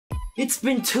It's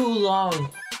been too long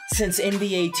since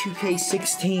NBA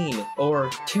 2K16,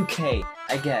 or 2K,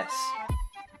 I guess,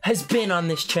 has been on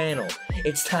this channel.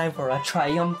 It's time for a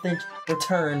triumphant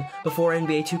return before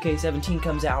NBA 2K17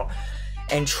 comes out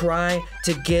and try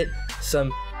to get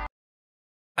some...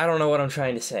 I don't know what I'm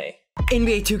trying to say.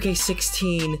 NBA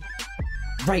 2K16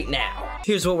 right now.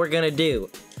 Here's what we're gonna do.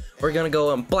 We're gonna go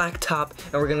on blacktop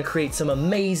and we're gonna create some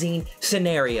amazing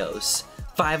scenarios.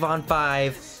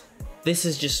 5-on-5. This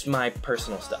is just my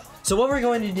personal stuff. So what we're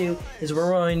going to do is we're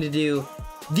going to do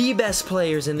the best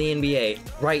players in the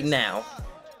NBA right now.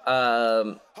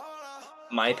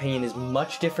 My opinion is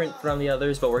much different from the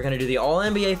others, but we're gonna do the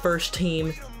All-NBA first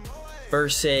team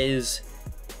versus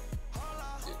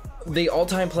the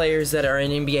all-time players that are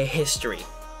in NBA history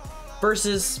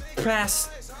versus past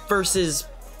versus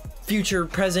future,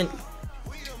 present.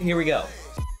 Here we go.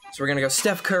 So we're gonna go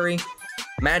Steph Curry,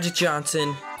 Magic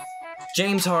Johnson,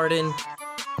 James Harden,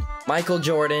 Michael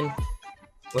Jordan,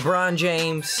 LeBron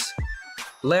James,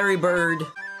 Larry Bird,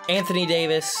 Anthony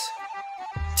Davis,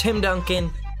 Tim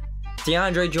Duncan,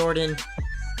 DeAndre Jordan,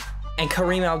 and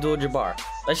Kareem Abdul-Jabbar.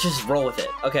 Let's just roll with it.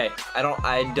 Okay,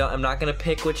 I'm not gonna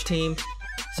pick which team,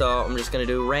 so I'm just gonna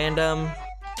do random.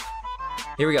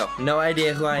 Here we go. No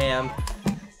idea who I am.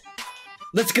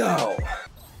 Let's go.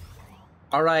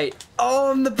 All right.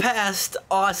 Oh, I'm the past.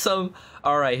 Awesome.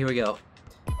 All right, here we go.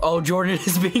 Oh, Jordan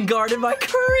is being guarded by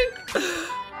Curry.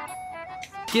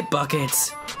 Get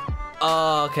buckets.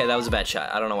 Oh, okay, that was a bad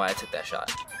shot. I don't know why I took that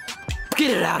shot.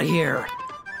 Get it out of here.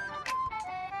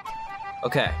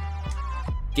 Okay.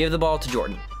 Give the ball to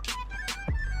Jordan.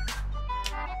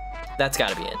 That's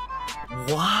gotta be in.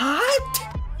 What?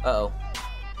 Uh-oh.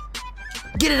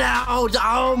 Get it out.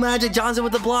 Oh, Magic Johnson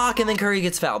with the block, and then Curry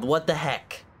gets fouled. What the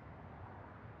heck?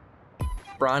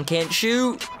 Bron can't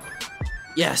shoot.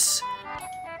 Yes.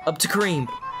 Up to Kareem.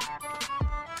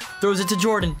 Throws it to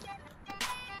Jordan.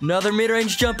 Another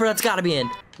mid-range jumper, that's gotta be in.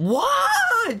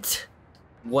 What?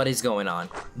 What is going on?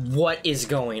 What is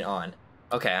going on?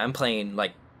 Okay, I'm playing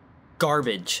like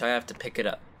garbage. I have to pick it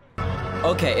up.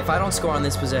 Okay, if I don't score on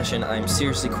this possession, I'm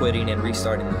seriously quitting and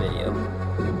restarting the video.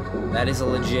 That is a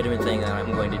legitimate thing that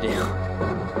I'm going to do.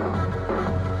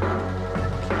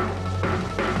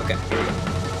 Okay, here we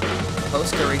go.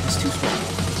 Post Curry, he's too small.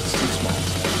 He's too small.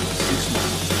 He's too small.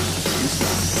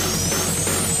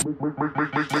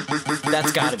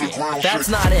 That's gotta be it. That's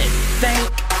not it. Thank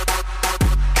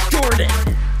Jordan.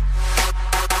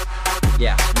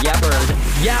 Yeah, bird.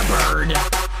 Yeah, bird.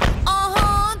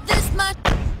 This much.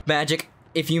 Magic,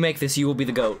 if you make this, you will be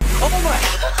the GOAT. Oh my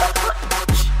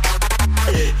gosh.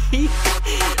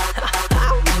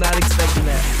 I was not expecting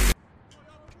that.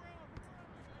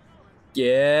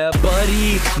 Yeah,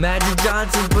 buddy. Magic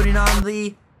Johnson putting on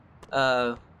the,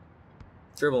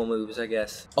 dribble moves, I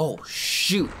guess. Oh,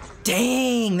 shoot.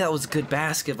 Dang, that was good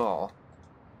basketball.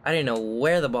 I didn't know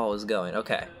where the ball was going.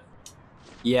 Okay.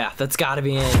 Yeah, that's gotta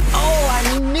be in. Oh,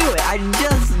 I knew it. I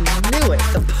just knew it.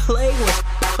 The play was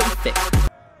perfect.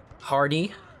 Harden.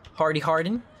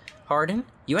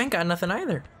 You ain't got nothing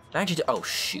either. Actually, oh,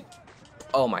 shoot.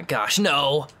 Oh my gosh,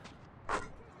 no.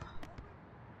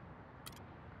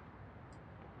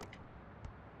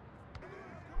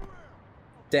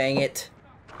 Dang it.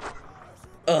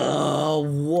 Oh,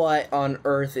 what on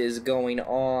earth is going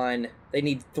on? They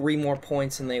need 3 more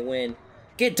points and they win.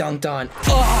 Get dunked on.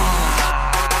 Oh!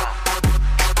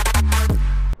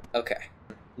 Okay.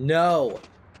 No.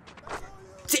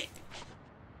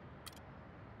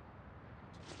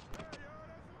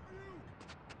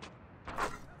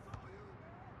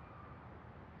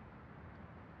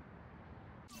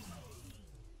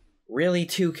 Really,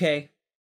 2K?